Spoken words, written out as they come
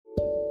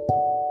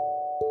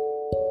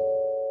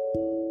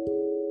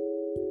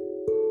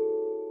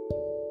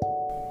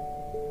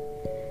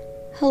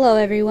Hello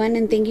everyone,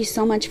 and thank you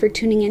so much for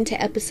tuning in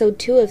to episode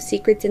 2 of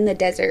Secrets in the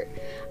Desert.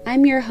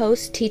 I'm your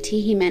host,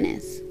 Titi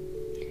Jimenez.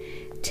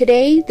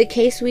 Today, the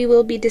case we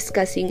will be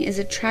discussing is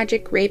a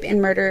tragic rape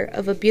and murder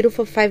of a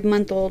beautiful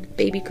 5-month-old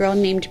baby girl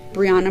named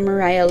Brianna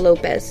Mariah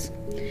Lopez.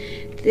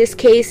 This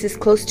case is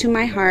close to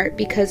my heart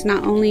because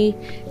not only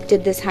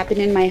did this happen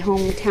in my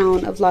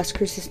hometown of Las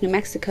Cruces, New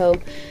Mexico,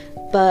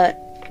 but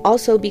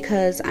also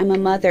because I'm a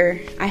mother.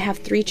 I have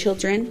 3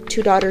 children,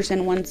 2 daughters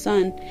and 1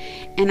 son,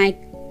 and I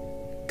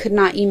could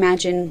not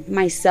imagine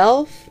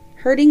myself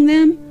hurting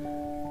them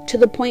to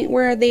the point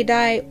where they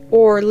die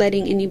or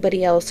letting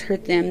anybody else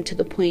hurt them to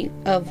the point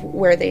of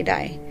where they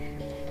die.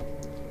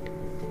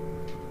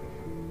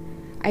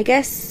 I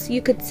guess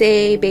you could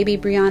say baby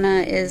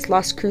Brianna is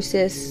Las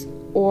Cruces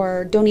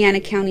or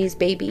Doña County's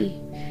baby.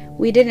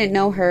 We didn't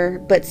know her,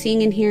 but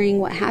seeing and hearing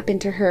what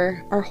happened to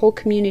her, our whole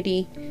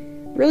community,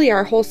 really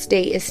our whole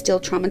state, is still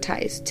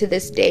traumatized to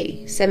this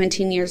day,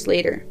 17 years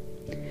later.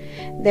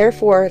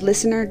 Therefore,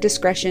 listener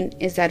discretion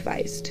is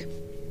advised.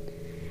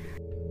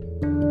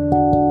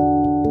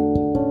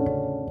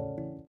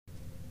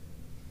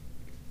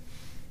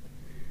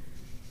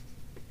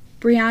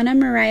 Brianna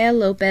Mariah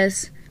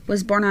Lopez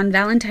was born on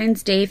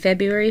Valentine's Day,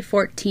 February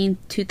 14,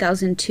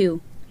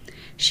 2002.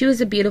 She was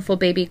a beautiful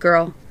baby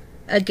girl,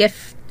 a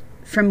gift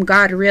from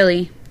God,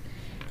 really.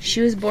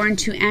 She was born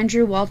to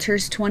Andrew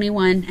Walters,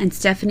 21, and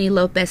Stephanie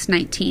Lopez,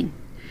 19.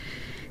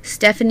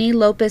 Stephanie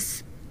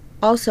Lopez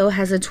also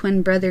has a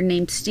twin brother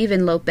named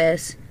Steven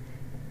Lopez,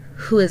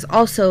 who is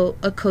also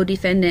a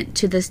co-defendant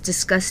to this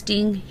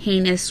disgusting,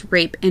 heinous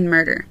rape and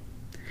murder.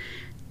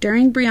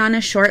 During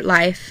Brianna's short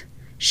life,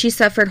 she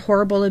suffered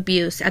horrible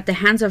abuse at the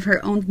hands of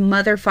her own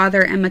mother,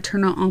 father, and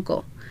maternal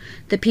uncle,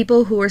 the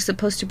people who were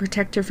supposed to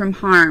protect her from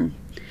harm,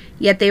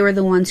 yet they were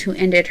the ones who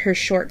ended her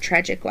short,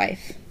 tragic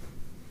life.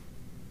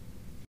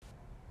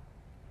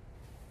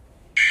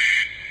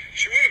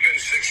 She would have been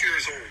 6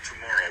 years old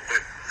tomorrow,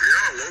 but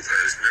Brianna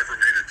Lopez never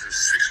made it to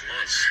 6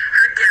 months.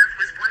 Her death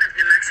was one of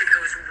New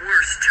Mexico's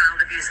worst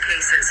child abuse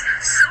cases,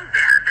 so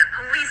bad that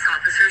police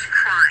officers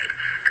cried,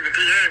 and the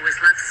DA was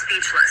left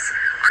speechless.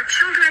 Are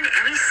children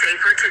any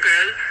safer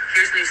today?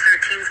 Here's News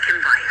 13's Kim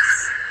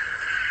Bias.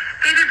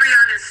 Baby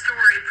Brianna's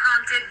story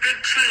prompted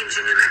big change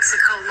in New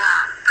Mexico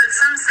law, but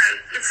some say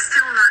it's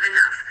still not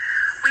enough.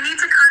 We need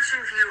to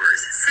caution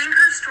viewers, seeing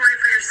her story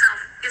for yourself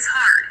is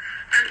hard,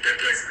 and it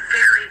is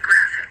very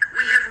graphic.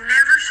 We have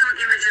never shown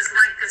images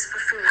like this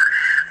before,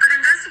 but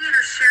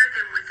investigators shared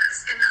them with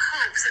us in the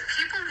hopes that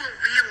people will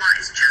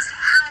realize just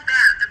how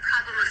bad the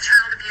problem of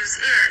child abuse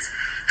is,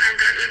 and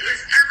that it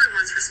is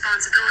everyone's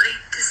responsibility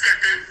to step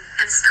in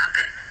and stop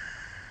it.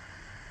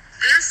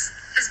 This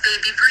is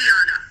baby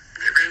Brianna.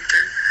 They raped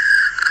her.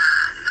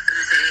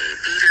 They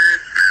beat her.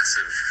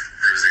 Massive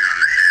bruising on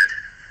the head.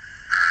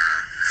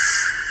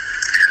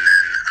 And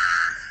then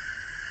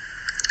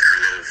her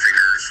little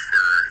fingers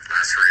were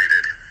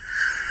lacerated.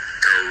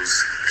 Toes.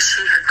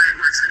 She had bite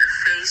marks on her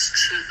face,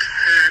 cheek,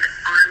 head,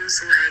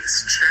 arms,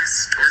 legs,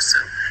 chest,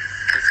 torso,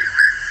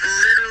 everywhere.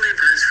 Literally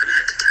bruised from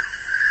head to toe.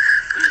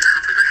 From the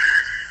top of her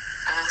head,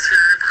 all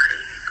throughout her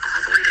body,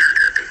 all the way down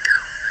to her big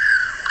toe,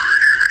 on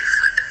her right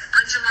foot.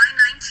 On July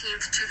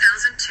 19th,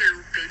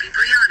 2002, baby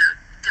Brianna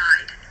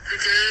died. The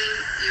day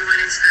you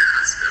went into the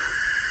hospital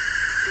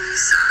and you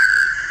saw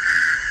her,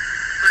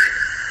 what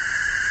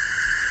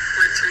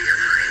went through your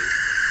mind?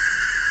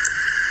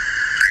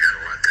 I got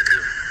a lot to do.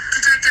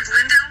 Detective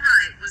Lindell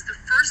Wright was the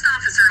first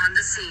officer on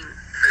the scene.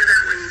 What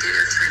about when you did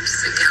have time to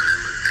sit down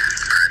and look back?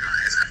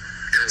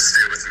 It'll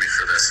stay with me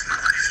for the rest of my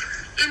life.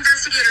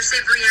 Investigators say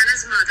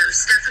Brianna's mother,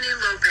 Stephanie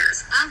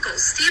Lopez, uncle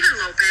Steven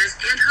Lopez,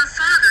 and her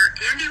father,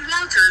 Andy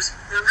Walters,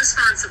 were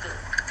responsible.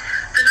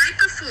 The night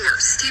before,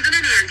 Steven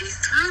and Andy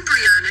threw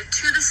Brianna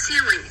to the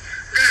ceiling,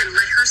 then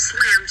let her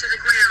slam to the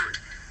ground.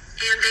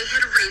 And they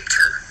had raped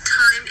her,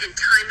 time and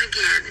time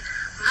again.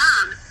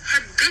 Mom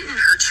had bitten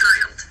her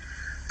child.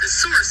 The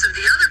source of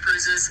the other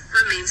bruises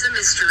remains a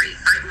mystery.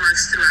 Bite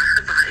marks throughout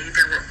her body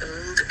that were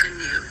old and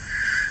new.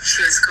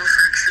 She had skull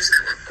fractures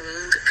that were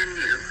old and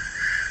new.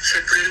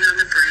 She had bleeding on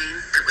the brain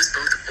that was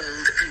both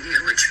old and new,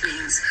 which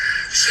means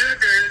she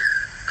had been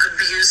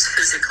abused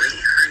physically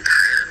her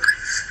entire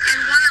life.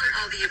 And while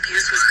all the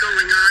abuse was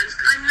going on,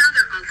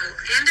 another uncle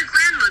and a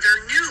grandmother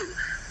knew,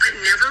 but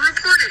never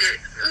reported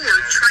it or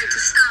tried to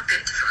stop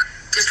it.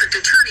 District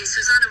Attorney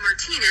Susana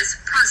Martinez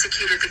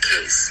prosecuted the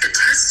case. It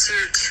tests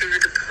you to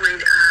the point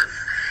of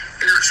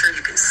you're not sure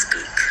you can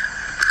speak.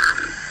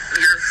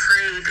 You're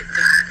afraid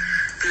that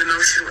the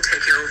emotion will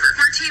take you over.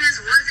 Martinez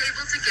was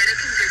able to get a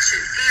conviction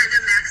and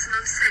a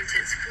maximum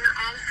sentence for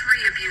all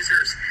 3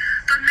 abusers,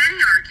 but many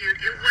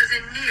argued it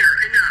wasn't near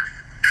enough.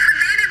 When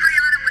baby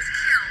Brianna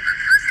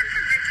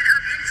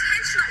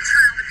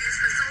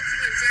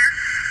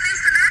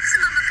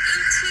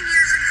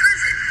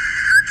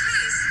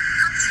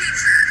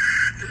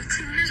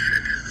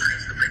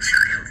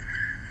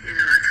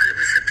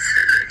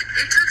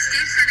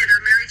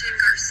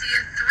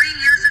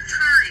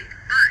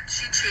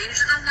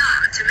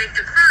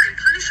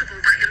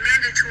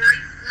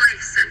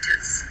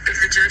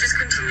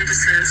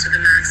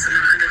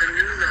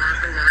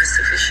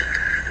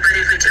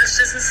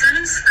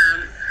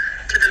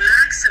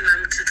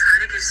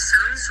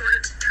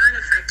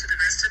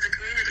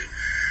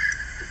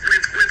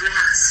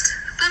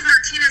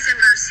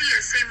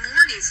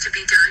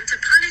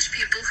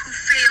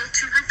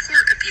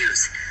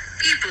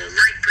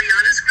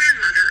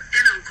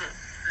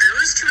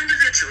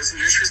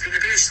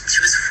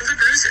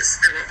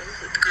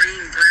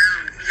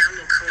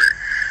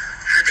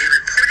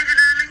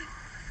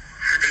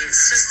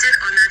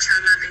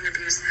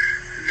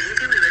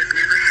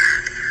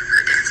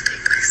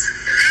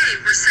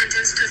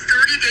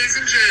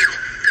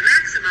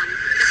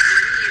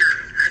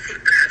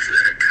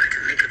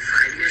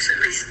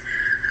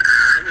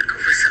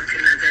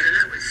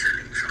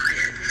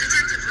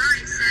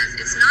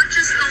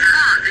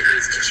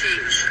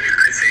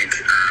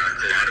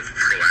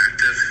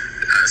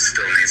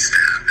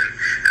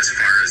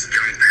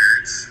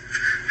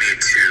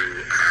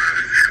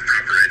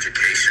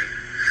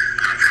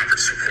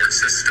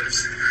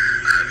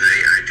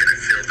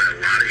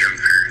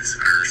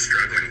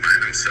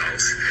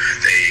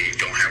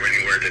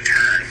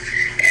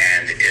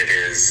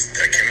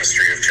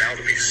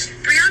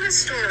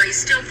story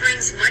still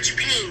brings much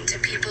pain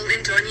to people in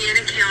Doña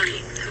Ana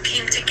County who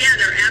came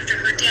together after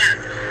her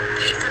death,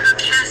 paid for her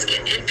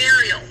casket and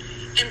burial,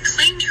 and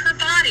claimed her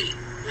body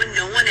when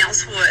no one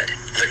else would.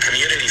 The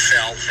community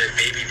felt that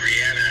baby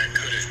Brianna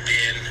could have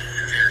been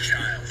their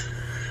child,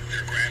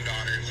 their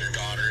granddaughter, their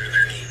daughter,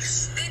 their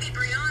niece. Baby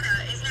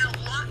Brianna is now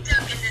locked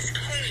up in this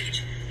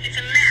cage. It's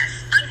a mess,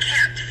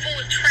 unkept, full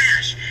of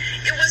trash.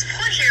 It was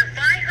put here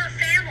by her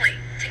family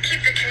to keep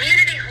the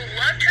community who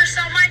loved her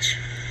so much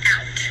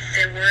out.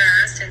 They were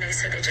asked, and they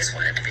said they just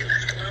wanted to be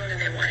left alone, and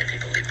they wanted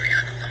people to leave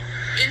Brianna alone.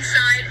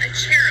 Inside, a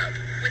cherub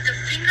with a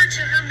finger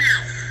to her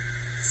mouth.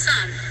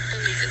 Some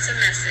believe it's a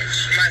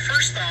message. My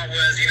first thought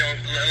was,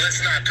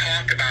 let's not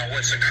talk about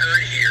what's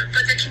occurred here.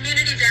 But the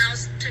community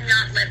vows to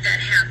not let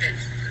that happen.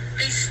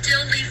 They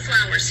still leave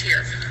flowers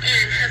here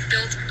and have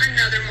built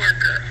another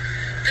marker.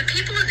 The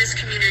people of this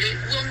community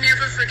will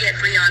never forget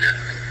Brianna.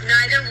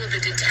 Neither will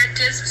the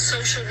detectives,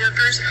 social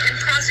workers, and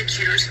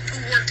prosecutors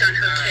who worked on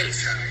her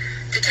case.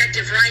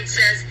 Detective Wright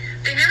says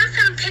they never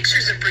found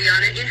pictures of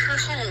Brianna in her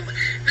home.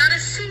 Not a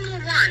single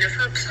one of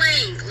her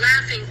playing,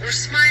 laughing, or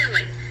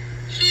smiling.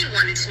 He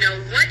wanted to know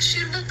what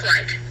she looked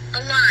like,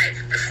 alive.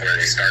 Before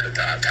they started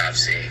the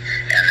autopsy,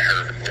 and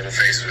her little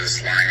face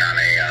was lying on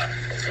a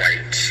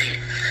white sheet,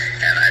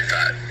 and I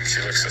thought,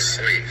 she looks so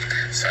sweet.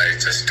 So I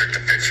just took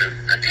the picture.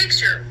 A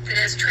picture that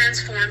has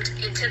transformed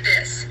into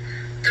this.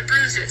 The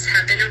bruises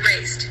have been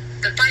erased,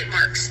 the bite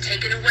marks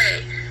taken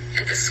away,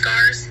 and the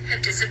scars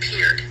have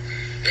disappeared.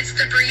 It's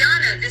the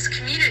Brianna this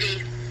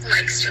community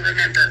likes to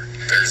remember.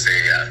 There's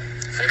a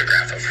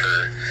photograph of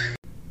her.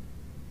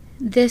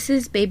 This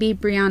is baby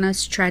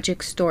Brianna's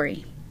tragic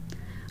story.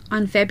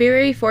 On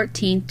February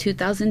 14,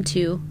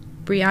 2002,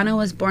 Brianna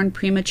was born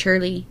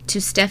prematurely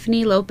to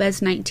Stephanie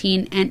Lopez,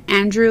 19, and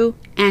Andrew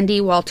Andy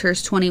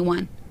Walters,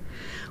 21.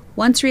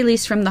 Once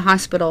released from the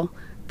hospital,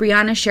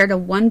 Brianna shared a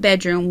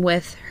one-bedroom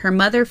with her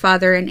mother,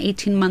 father, and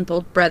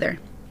 18-month-old brother.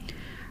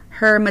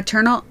 Her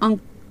maternal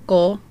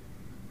uncle,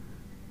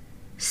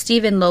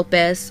 Stephen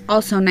Lopez,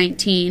 also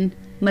 19,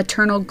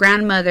 maternal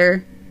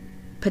grandmother,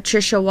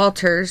 Patricia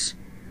Walters,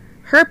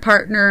 her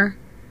partner,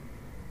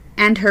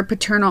 and her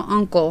paternal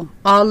uncle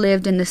all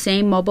lived in the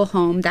same mobile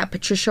home that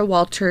Patricia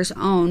Walters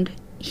owned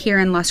here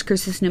in Las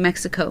Cruces, New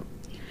Mexico.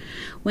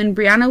 When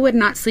Brianna would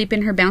not sleep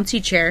in her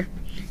bouncy chair,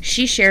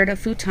 she shared a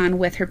futon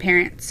with her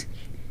parents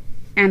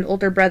and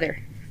older brother.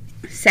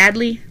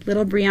 Sadly,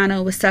 little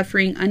Brianna was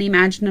suffering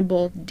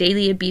unimaginable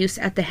daily abuse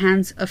at the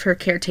hands of her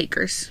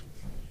caretakers.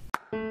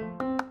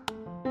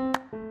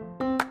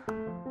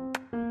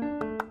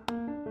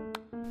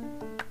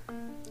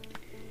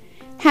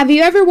 Have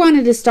you ever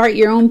wanted to start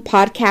your own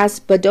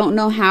podcast but don't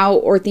know how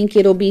or think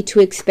it'll be too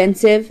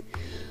expensive?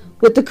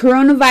 With the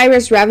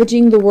coronavirus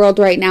ravaging the world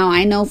right now,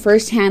 I know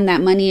firsthand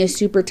that money is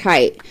super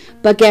tight.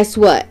 But guess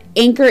what?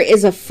 Anchor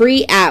is a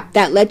free app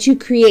that lets you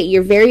create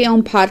your very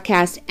own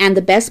podcast, and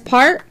the best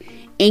part?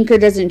 Anchor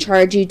doesn't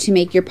charge you to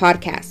make your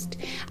podcast.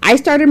 I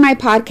started my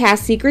podcast,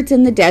 Secrets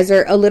in the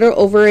Desert, a little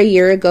over a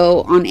year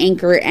ago on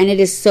Anchor, and it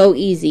is so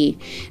easy.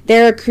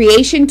 There are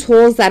creation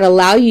tools that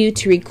allow you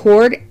to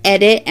record,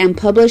 edit, and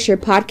publish your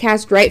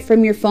podcast right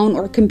from your phone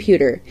or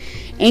computer.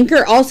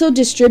 Anchor also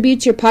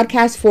distributes your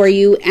podcast for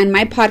you, and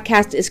my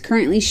podcast is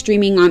currently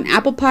streaming on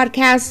Apple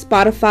Podcasts,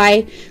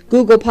 Spotify,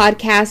 Google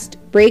Podcast,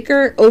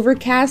 Breaker,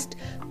 Overcast,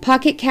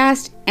 Pocket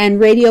Cast, and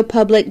Radio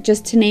Public,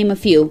 just to name a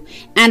few.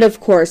 And of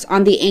course,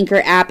 on the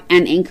Anchor app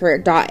and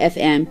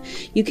Anchor.fm.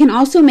 You can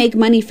also make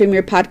money from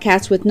your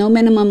podcast with no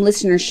minimum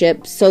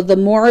listenership, so the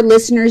more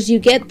listeners you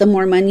get, the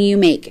more money you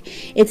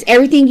make. It's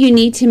everything you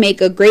need to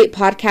make a great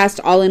podcast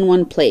all in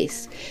one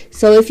place.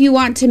 So if you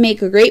want to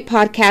make a great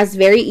podcast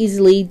very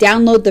easily,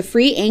 download the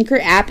free Anchor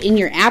app in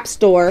your app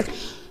store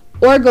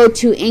or go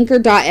to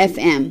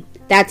Anchor.fm.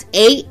 That's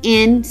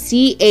ANCHOR.FM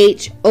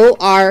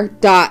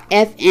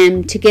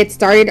to get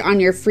started on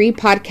your free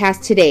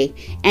podcast today.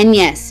 And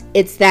yes,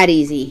 it's that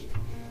easy.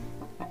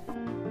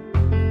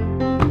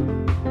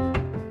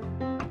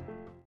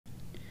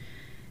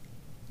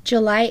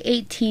 July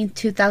 18,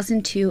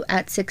 2002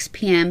 at 6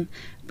 p.m.,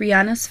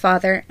 Brianna's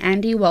father,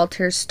 Andy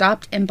Walters,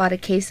 stopped and bought a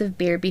case of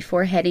beer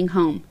before heading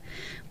home.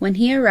 When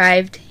he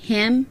arrived,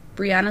 him,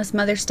 Brianna's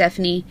mother,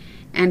 Stephanie,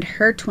 and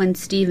her twin,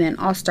 Stephen,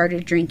 all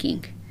started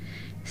drinking.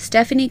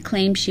 Stephanie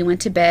claimed she went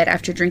to bed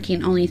after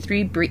drinking only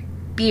 3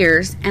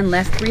 beers and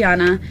left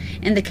Brianna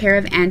in the care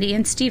of Andy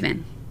and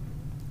Stephen.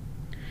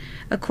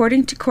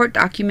 According to court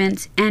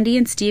documents, Andy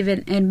and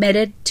Stephen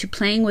admitted to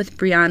playing with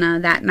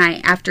Brianna that night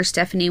after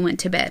Stephanie went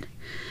to bed.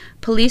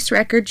 Police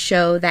records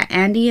show that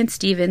Andy and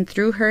Stephen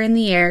threw her in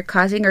the air,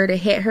 causing her to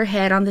hit her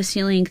head on the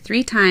ceiling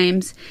 3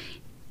 times,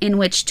 in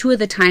which 2 of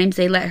the times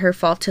they let her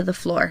fall to the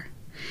floor.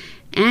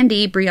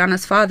 Andy,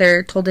 Brianna's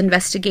father, told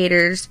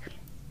investigators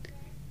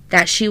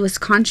that she was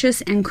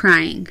conscious and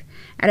crying.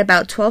 At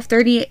about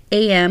 12:30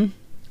 a.m.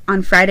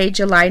 on Friday,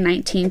 July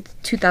 19,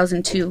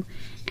 2002,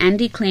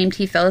 Andy claimed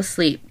he fell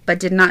asleep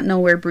but did not know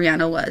where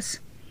Brianna was.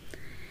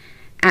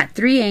 At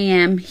 3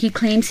 a.m., he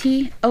claims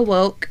he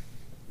awoke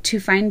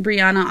to find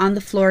Brianna on the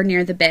floor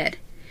near the bed.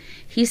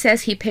 He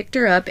says he picked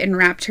her up and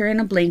wrapped her in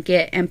a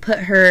blanket and put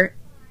her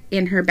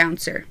in her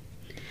bouncer.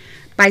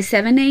 By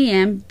 7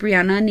 a.m.,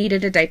 Brianna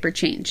needed a diaper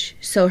change,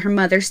 so her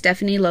mother,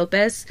 Stephanie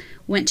Lopez,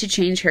 went to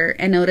change her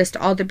and noticed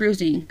all the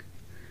bruising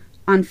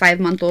on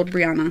 5-month-old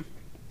Brianna.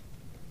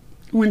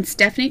 When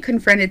Stephanie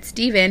confronted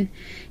Stephen,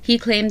 he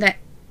claimed that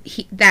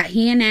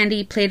he and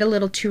Andy played a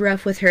little too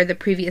rough with her the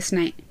previous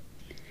night.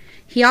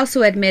 He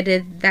also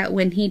admitted that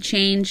when he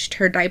changed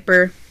her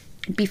diaper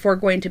before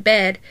going to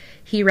bed,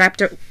 he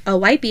wrapped a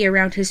wipey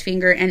around his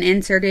finger and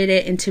inserted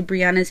it into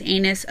Brianna's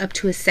anus up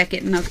to his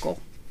second knuckle.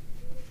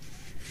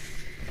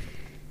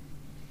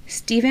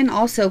 Stephen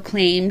also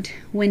claimed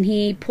when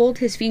he pulled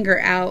his finger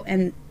out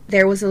and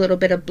there was a little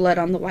bit of blood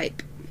on the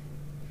wipe.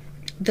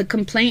 The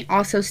complaint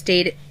also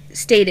stated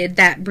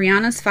that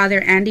Brianna's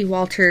father, Andy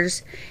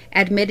Walters,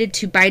 admitted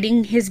to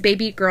biting his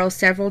baby girl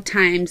several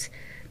times,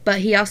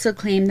 but he also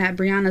claimed that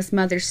Brianna's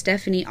mother,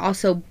 Stephanie,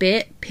 also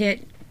bit,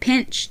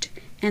 pinched,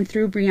 and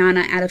threw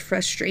Brianna out of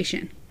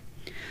frustration.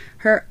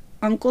 Her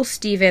uncle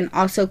Stephen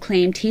also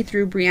claimed he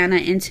threw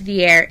Brianna into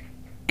the air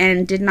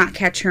and did not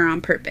catch her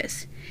on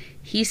purpose.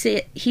 He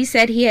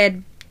said he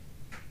had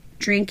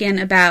drinking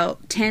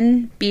about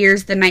 10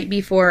 beers the night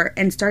before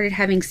and started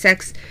having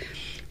sex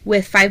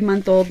with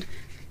 5-month-old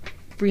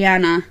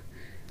Brianna,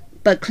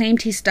 but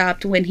claimed he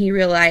stopped when he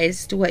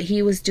realized what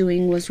he was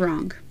doing was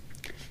wrong.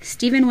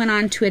 Stephen went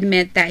on to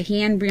admit that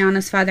he and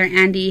Brianna's father,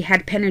 Andy,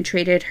 had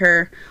penetrated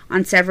her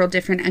on several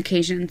different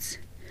occasions.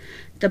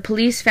 The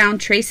police found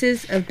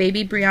traces of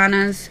baby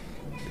Brianna's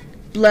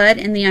blood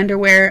in the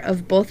underwear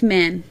of both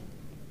men.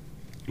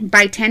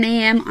 By 10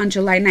 a.m. on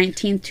July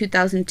 19,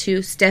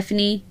 2002,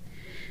 Stephanie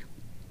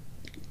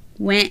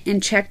went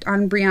and checked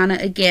on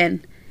Brianna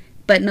again,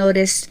 but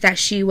noticed that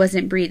she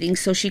wasn't breathing,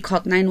 so she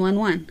called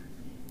 911.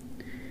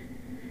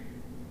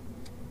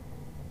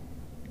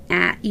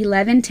 At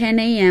 11:10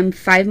 a.m.,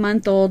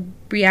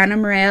 5-month-old Brianna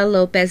Maria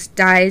Lopez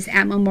dies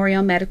at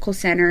Memorial Medical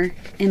Center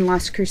in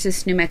Las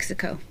Cruces, New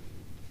Mexico.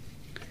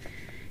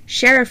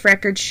 Sheriff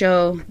records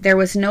show there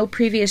was no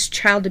previous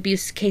child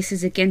abuse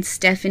cases against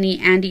Stephanie,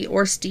 Andy,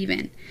 or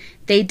Stephen.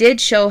 They did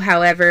show,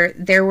 however,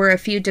 there were a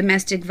few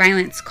domestic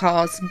violence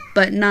calls,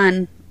 but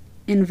none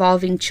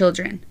involving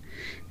children.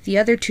 The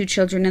other 2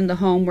 children in the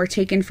home were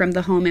taken from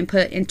the home and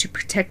put into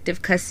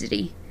protective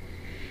custody.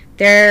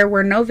 There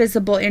were no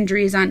visible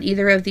injuries on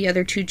either of the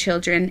other 2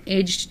 children,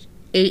 aged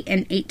 8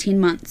 and 18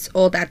 months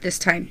old at this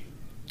time.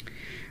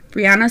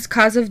 Brianna's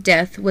cause of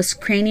death was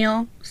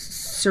cranial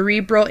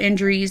cerebral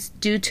injuries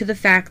due to the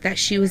fact that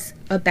she was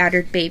a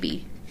battered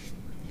baby.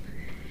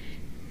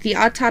 The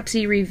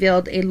autopsy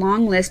revealed a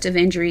long list of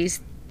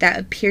injuries that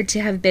appeared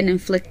to have been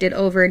inflicted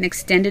over an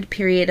extended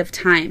period of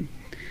time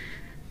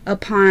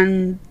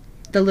upon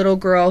the little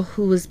girl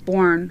who was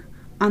born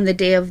on the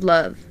day of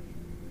love,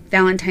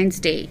 Valentine's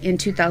Day, in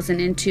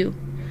 2002.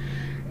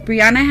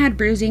 Brianna had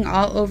bruising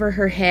all over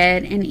her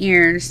head and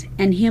ears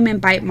and human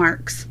bite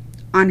marks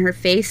on her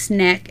face,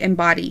 neck, and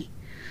body.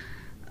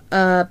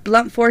 A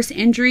blunt force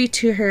injury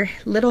to her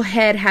little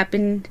head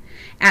happened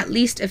at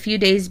least a few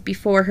days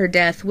before her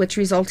death, which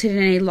resulted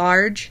in a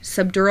large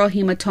subdural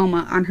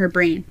hematoma on her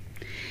brain.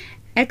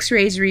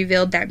 X-rays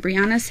revealed that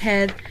Brianna's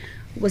head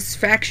was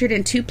fractured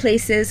in 2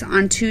 places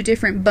on 2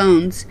 different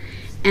bones,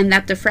 and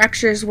that the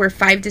fractures were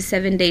 5 to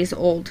 7 days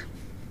old.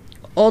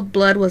 Old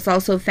blood was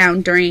also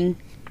found during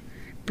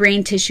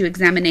brain tissue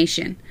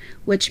examination,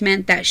 which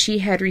meant that she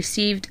had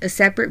received a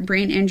separate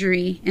brain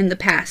injury in the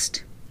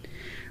past.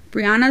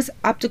 Brianna's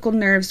optical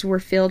nerves were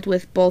filled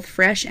with both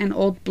fresh and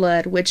old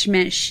blood, which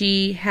meant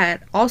she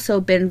had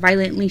also been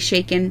violently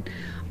shaken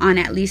on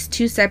at least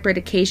 2 separate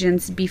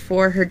occasions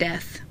before her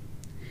death.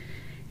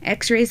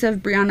 X-rays of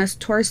Brianna's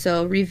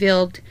torso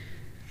revealed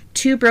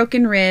 2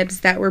 broken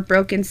ribs that were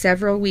broken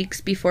several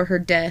weeks before her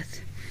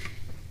death.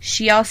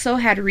 She also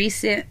had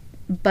recent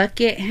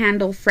bucket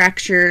handle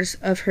fractures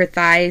of her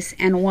thighs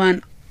and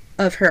one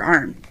of her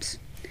arms.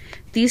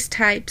 These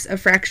types of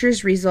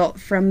fractures result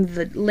from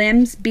the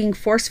limbs being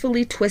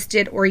forcefully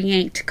twisted or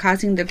yanked,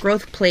 causing the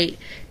growth plate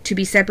to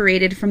be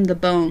separated from the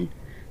bone,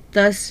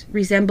 thus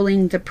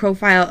resembling the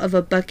profile of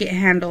a bucket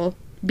handle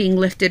being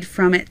lifted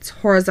from its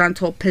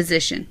horizontal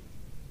position.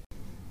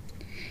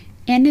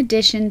 In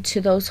addition to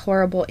those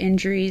horrible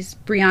injuries,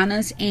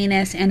 Brianna's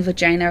anus and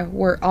vagina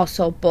were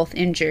also both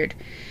injured.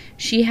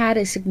 She had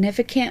a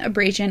significant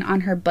abrasion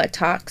on her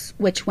buttocks,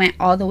 which went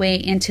all the way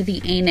into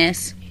the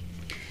anus,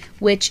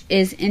 which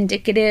is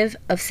indicative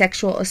of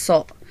sexual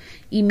assault.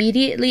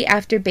 Immediately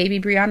after baby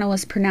Brianna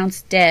was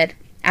pronounced dead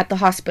at the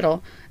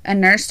hospital, a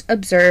nurse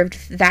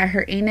observed that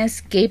her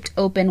anus gaped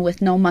open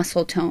with no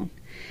muscle tone.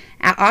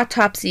 At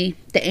autopsy,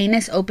 the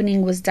anus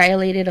opening was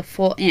dilated a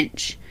full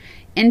inch.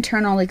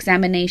 Internal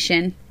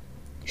examination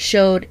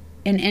showed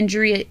an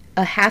injury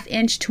a half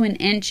inch to an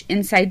inch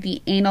inside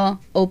the anal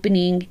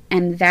opening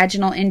and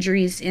vaginal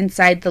injuries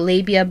inside the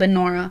labia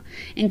minora,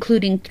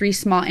 including 3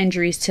 small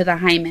injuries to the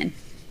hymen.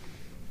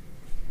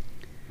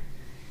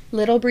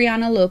 Little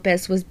Brianna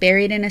Lopez was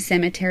buried in a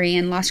cemetery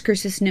in Las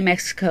Cruces, New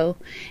Mexico,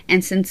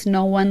 and since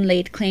no one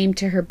laid claim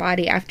to her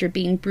body after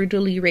being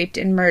brutally raped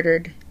and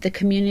murdered, the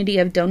community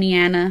of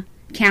Doña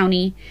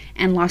County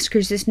and Las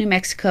Cruces, New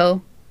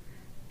Mexico,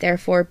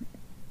 therefore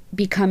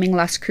becoming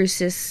Las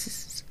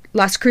Cruces'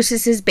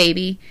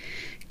 baby,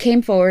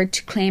 came forward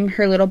to claim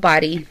her little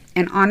body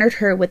and honored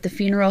her with the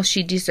funeral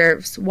she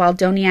deserves, while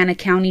Doña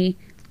County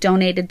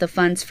donated the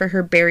funds for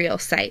her burial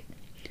site.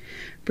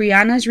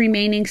 Brianna's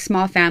remaining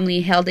small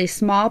family held a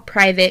small,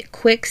 private,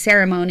 quick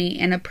ceremony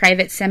in a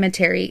private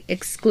cemetery,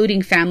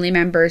 excluding family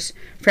members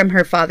from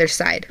her father's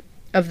side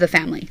of the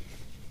family.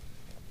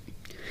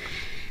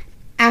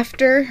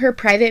 After her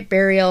private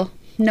burial,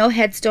 no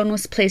headstone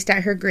was placed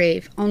at her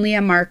grave, only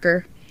a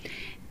marker,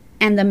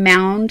 and the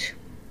mound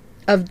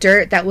of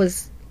dirt that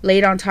was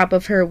laid on top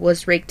of her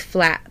was raked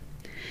flat.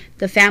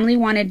 The family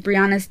wanted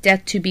Brianna's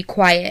death to be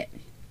quiet,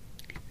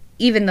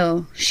 even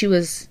though she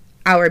was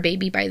our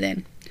baby by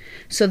then.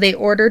 So they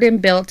ordered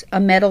and built a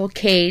metal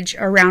cage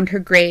around her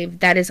grave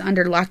that is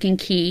under lock and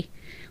key,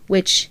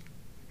 which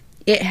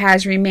it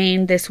has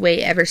remained this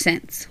way ever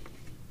since.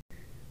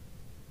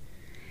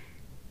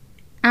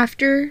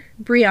 After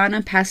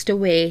Brianna passed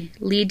away,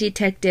 lead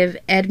detective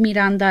Ed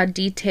Miranda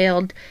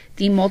detailed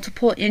the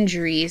multiple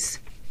injuries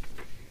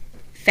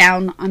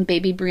found on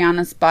baby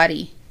Brianna's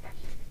body.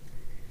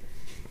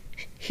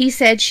 He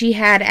said she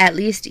had at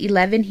least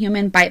 11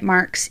 human bite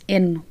marks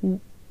in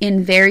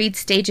varied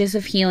stages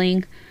of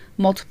healing,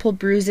 multiple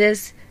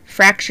bruises,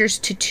 fractures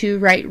to 2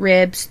 right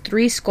ribs,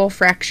 3 skull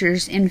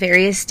fractures in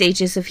various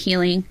stages of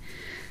healing,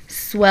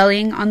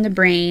 swelling on the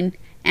brain,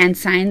 and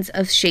signs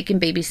of shaken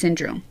baby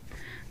syndrome.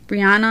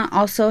 Brianna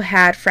also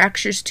had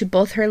fractures to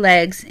both her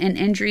legs, an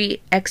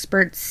injury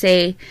experts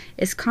say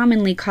is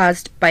commonly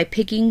caused by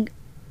picking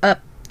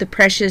up the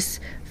precious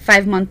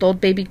 5-month-old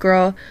baby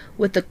girl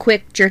with a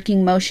quick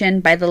jerking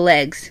motion by the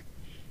legs.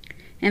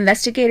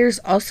 Investigators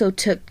also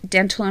took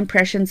dental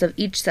impressions of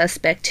each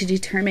suspect to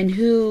determine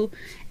who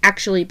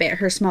actually bit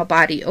her small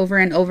body over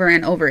and over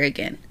and over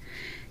again.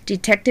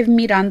 Detective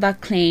Miranda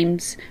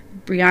claims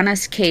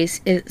Brianna's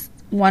case is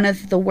one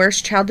of the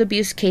worst child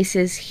abuse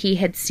cases he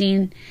had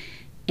seen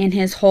in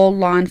his whole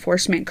law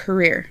enforcement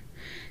career.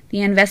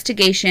 The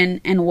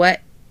investigation and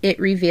what it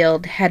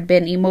revealed had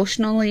been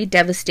emotionally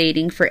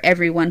devastating for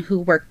everyone who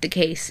worked the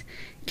case.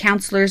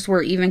 Counselors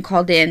were even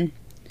called in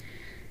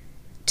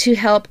to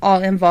help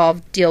all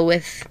involved deal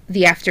with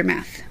the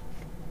aftermath.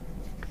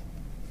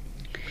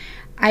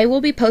 I will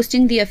be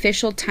posting the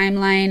official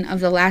timeline of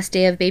the last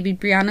day of baby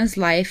Brianna's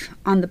life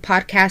on the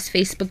podcast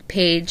Facebook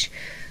page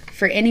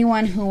for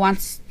anyone who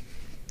wants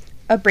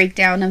a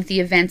breakdown of the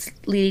events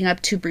leading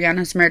up to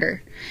Brianna's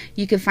murder.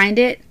 You can find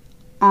it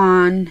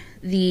on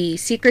the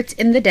Secrets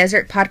in the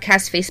Desert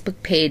podcast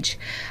Facebook page.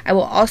 I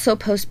will also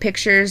post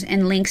pictures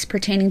and links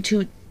pertaining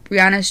to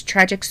Brianna's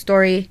tragic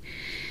story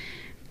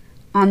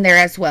on there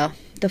as well.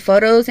 The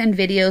photos and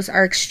videos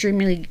are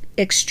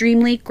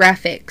extremely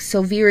graphic,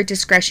 so viewer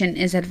discretion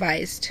is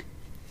advised.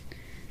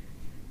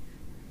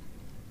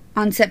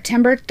 On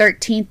September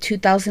 13,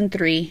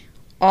 2003,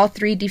 all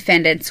 3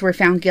 defendants were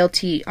found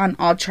guilty on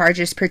all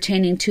charges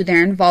pertaining to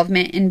their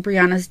involvement in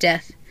Brianna's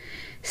death.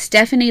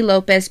 Stephanie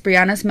Lopez,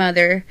 Brianna's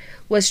mother,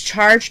 was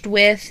charged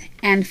with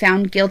and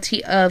found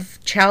guilty of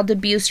child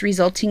abuse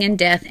resulting in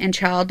death and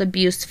child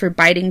abuse for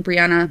biting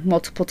Brianna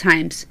multiple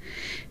times.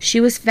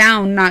 She was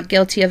found not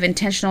guilty of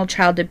intentional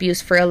child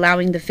abuse for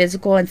allowing the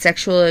physical and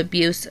sexual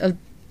abuse of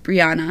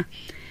Brianna,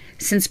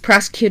 since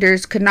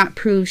prosecutors could not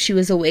prove she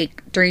was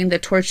awake during the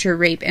torture,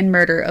 rape, and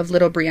murder of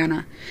little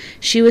Brianna.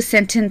 She was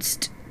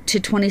sentenced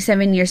to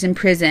 27 years in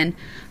prison,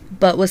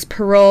 but was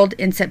paroled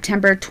in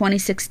September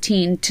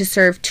 2016 to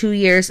serve 2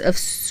 years of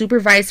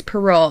supervised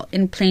parole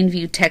in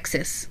Plainview,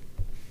 Texas.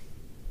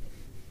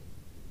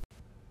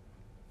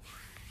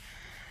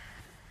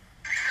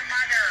 The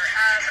mother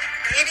of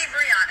baby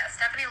Brianna,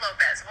 Stephanie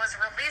Lopez, was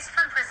released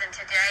from prison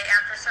today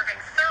after serving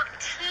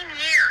 13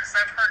 years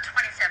of her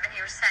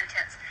 27-year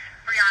sentence.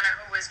 Brianna,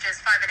 who was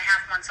just 5.5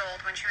 months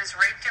old when she was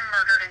raped and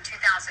murdered in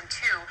 2002,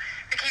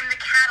 became the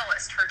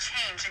catalyst for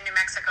change in New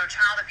Mexico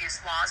child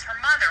abuse laws. Her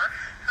mother,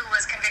 who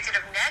was convicted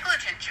of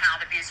negligent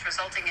child abuse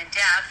resulting in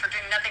death for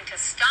doing nothing to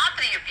stop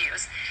the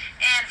abuse,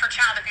 and for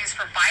child abuse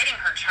for biting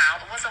her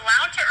child, was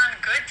allowed to earn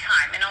good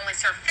time and only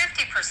serve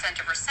 50%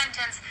 of her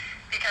sentence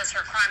because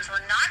her crimes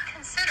were not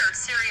considered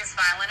serious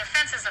violent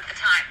offenses at the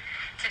time.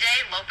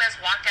 Today, Lopez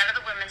walked out of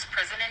the women's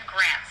prison in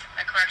Grant.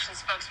 A corrections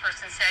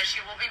spokesperson says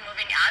she will be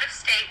moving out of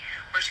state,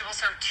 where she will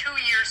serve 2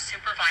 years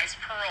supervised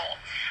parole.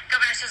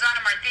 Governor Susana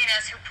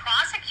Martinez, who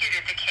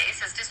prosecuted the case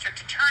as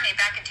district attorney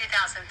back in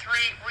 2003,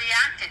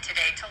 reacted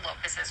today to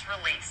Lopez's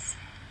release.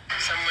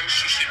 Someone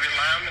she should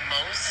rely on the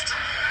most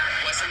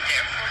wasn't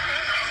there for her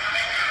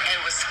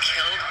and was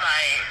killed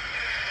by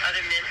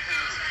other men who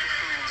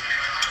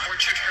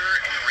tortured her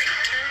and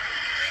raped her.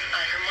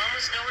 Her mom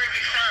was nowhere to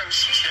be found.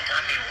 She should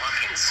not be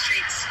walking the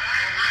streets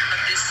of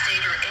this state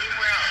or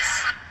anywhere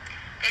else.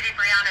 Baby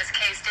Brianna's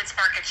case did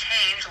spark a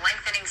change,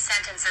 lengthening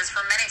sentences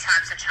for many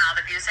types of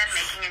child abuse and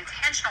making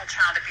intentional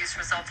child abuse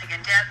resulting in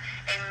death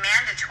a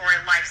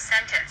mandatory life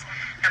sentence.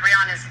 Now,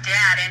 Brianna's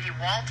dad, Andy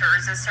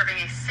Walters, is serving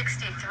a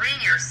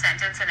 63-year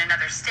sentence in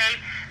another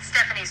state.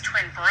 Stephanie's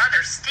twin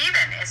brother,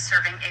 Stephen, is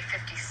serving a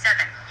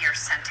 57-year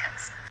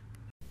sentence.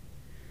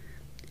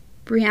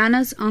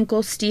 Brianna's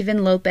uncle,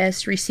 Stephen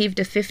Lopez, received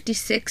a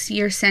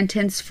 56-year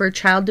sentence for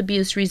child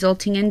abuse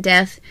resulting in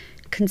death,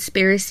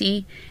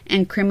 conspiracy,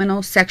 and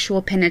criminal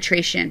sexual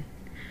penetration.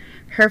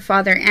 Her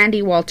father,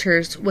 Andy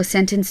Walters, was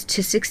sentenced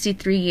to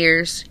 63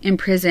 years in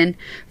prison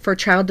for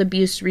child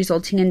abuse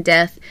resulting in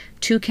death,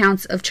 2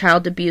 counts of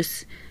child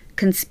abuse,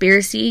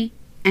 conspiracy,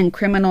 and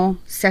criminal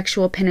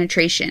sexual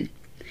penetration.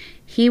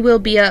 He will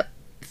be up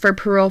for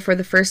parole for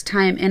the first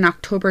time in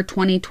October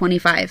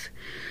 2025.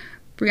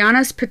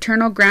 Brianna's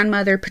paternal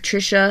grandmother,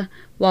 Patricia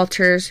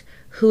Walters,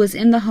 who was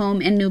in the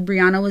home and knew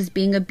Brianna was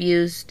being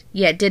abused,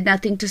 yet did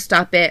nothing to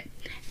stop it,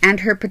 and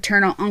her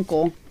paternal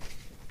uncle,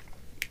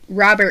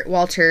 Robert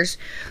Walters,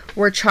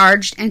 were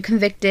charged and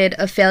convicted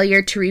of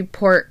failure to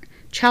report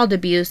child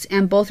abuse,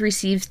 and both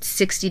received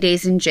 60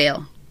 days in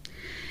jail.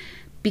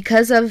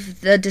 Because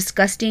of the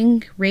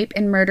disgusting rape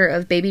and murder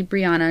of baby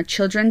Brianna,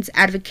 children's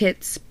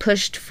advocates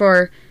pushed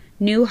for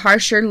new,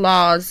 harsher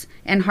laws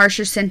and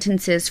harsher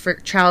sentences for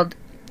child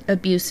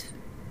abuse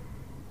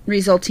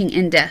resulting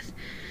in death.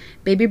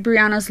 Baby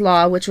Brianna's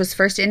law, which was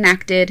first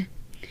enacted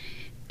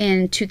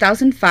in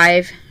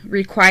 2005,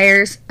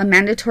 requires a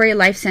mandatory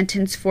life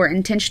sentence for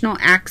intentional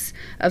acts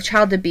of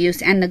child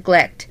abuse and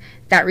neglect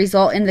that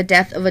result in the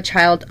death of a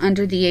child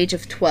under the age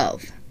of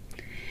 12.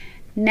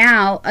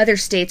 Now, other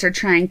states are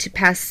trying to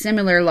pass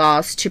similar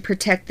laws to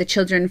protect the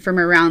children from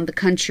around the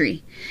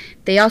country.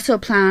 They also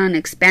plan on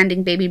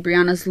expanding baby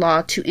Brianna's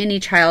law to any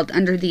child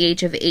under the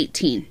age of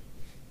 18.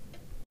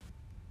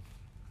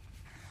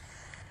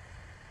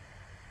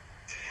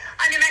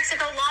 A New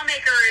Mexico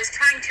lawmaker is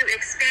trying to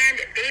expand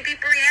baby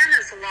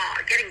Brianna's law,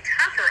 getting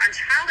tougher on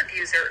child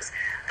abusers.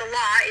 The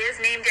law is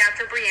named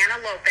after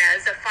Brianna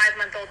Lopez, a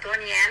 5-month-old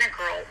Doñana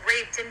girl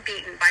raped and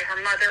beaten by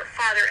her mother,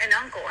 father, and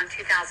uncle in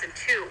 2002.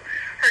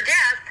 Her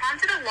death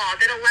prompted a law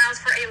that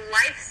allows for a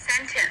life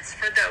sentence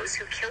for those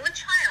who kill a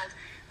child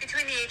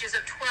between the ages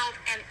of 12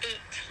 and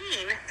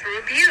 18 through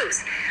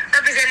abuse.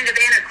 Representative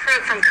Anna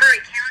Crook from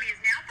Curry County is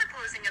now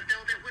proposing a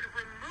bill that would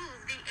remove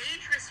the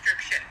age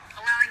restriction,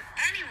 allowing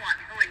anyone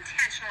who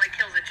intentionally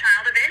kills a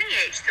child of any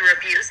age through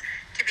abuse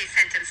to be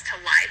sentenced to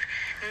life.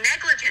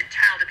 Negligent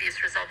child abuse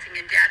resulting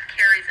in death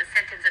carries a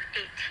sentence of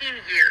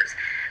 18 years.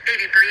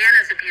 Baby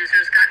Brianna's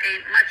abusers got a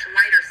much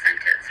lighter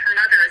sentence. Her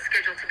mother is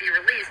scheduled to be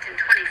released in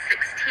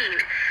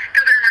 2016.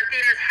 Governor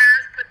Martinez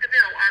has put the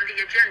bill on the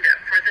agenda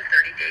for the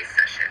 30-day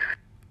session.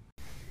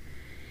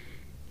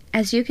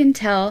 As you can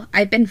tell,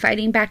 I've been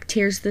fighting back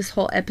tears this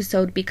whole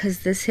episode because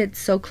this hits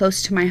so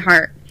close to my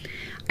heart.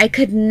 I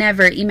could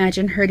never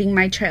imagine hurting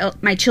my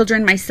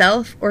children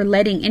myself or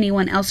letting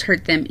anyone else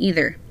hurt them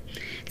either.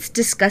 It's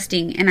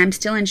disgusting, and I'm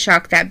still in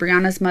shock that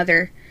Brianna's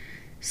mother,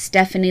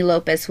 Stephanie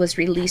Lopez, was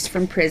released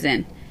from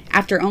prison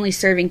after only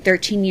serving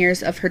 13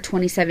 years of her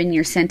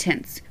 27-year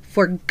sentence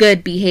for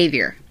good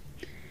behavior.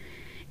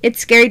 It's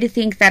scary to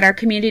think that our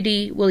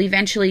community will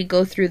eventually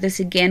go through this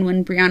again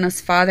when Brianna's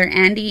father,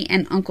 Andy,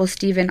 and Uncle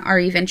Stephen are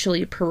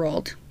eventually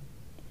paroled.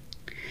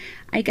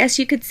 I guess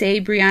you could say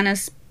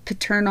Brianna's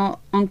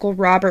paternal uncle,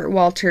 Robert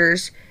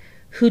Walters,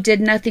 who did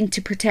nothing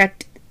to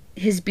protect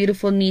his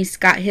beautiful niece,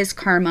 got his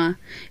karma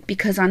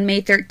because on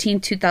May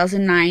 13,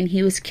 2009,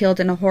 he was killed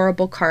in a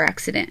horrible car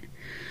accident.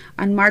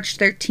 On March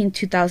 13,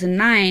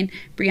 2009,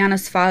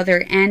 Brianna's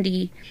father,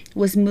 Andy,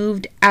 was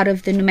moved out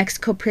of the New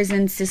Mexico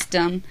prison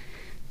system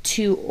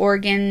to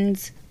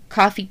Oregon's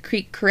Coffee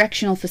Creek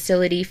Correctional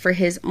Facility for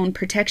his own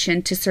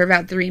protection to serve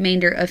out the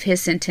remainder of his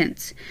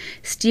sentence.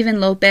 Stephen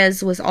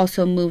Lopez was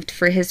also moved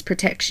for his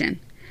protection.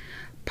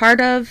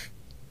 Part of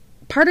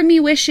me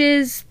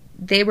wishes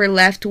they were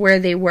left where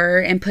they were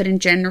and put in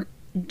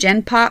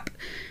Gen Pop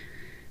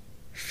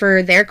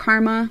for their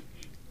karma,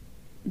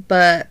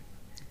 but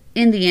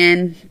in the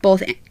end,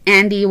 both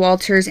Andy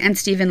Walters and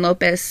Stephen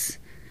Lopez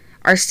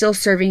are still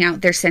serving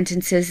out their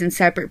sentences in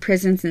separate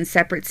prisons in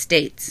separate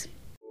states.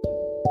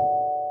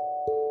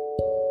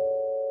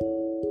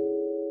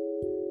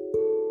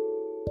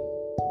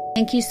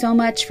 Thank you so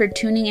much for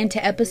tuning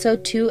into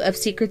episode 2 of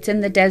Secrets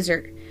in the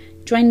Desert.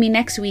 Join me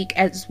next week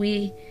as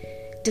we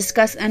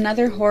discuss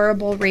another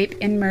horrible rape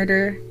and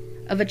murder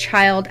of a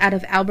child out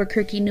of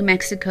Albuquerque, New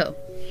Mexico.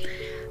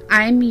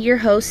 I'm your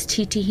host,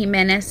 Titi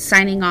Jimenez,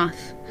 signing off.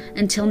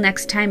 Until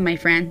next time, my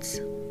friends.